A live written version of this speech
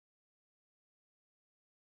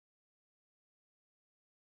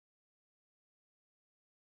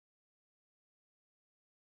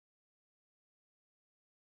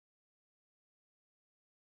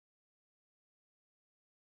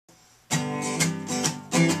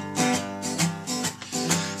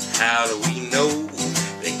How do we know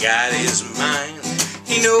that God is mine?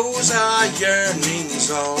 He knows our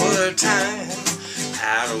yearnings all the time.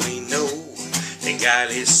 How do we know that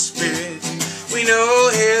God is spirit? We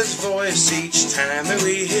know His voice each time that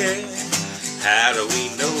we hear. How do we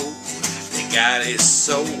know that God is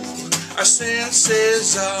soul? Our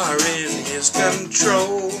senses are in His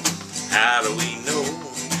control. How do we know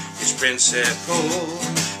His principle?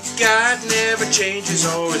 God never changes,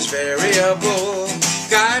 always variable.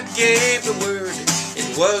 God gave the word,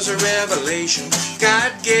 it was a revelation.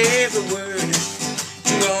 God gave the word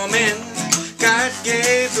to all men. God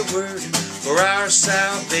gave the word for our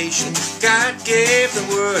salvation. God gave the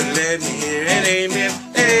word, let me hear an amen.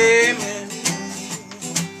 Amen.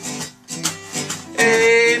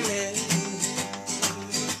 Amen.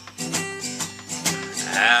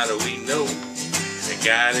 How do we know that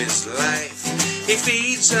God is life? He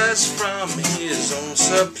feeds us from His own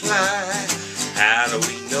supply. How do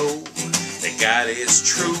we know that God is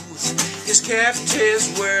truth? He's kept His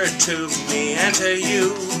word to me and to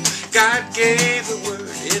you. God gave the word,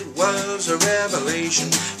 it was a revelation.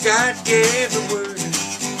 God gave the word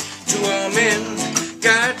to all men.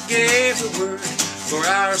 God gave the word for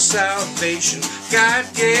our salvation. God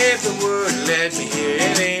gave the word, let me hear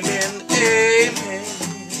an amen. Amen.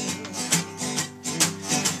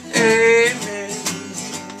 Amen.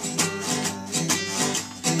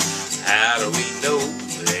 How do we know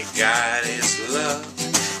that God is love?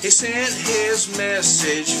 He sent His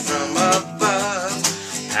message from above.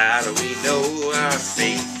 How do we know our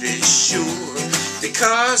faith is sure?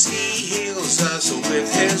 Because He heals us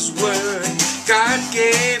with His word. God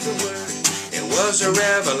gave the word, it was a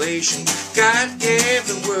revelation. God gave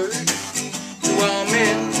the word to all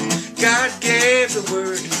men. God gave the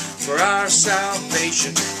word for our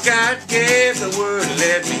salvation. God gave the word,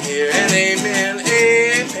 let me hear an amen.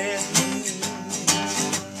 Amen.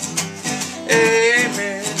 Amen.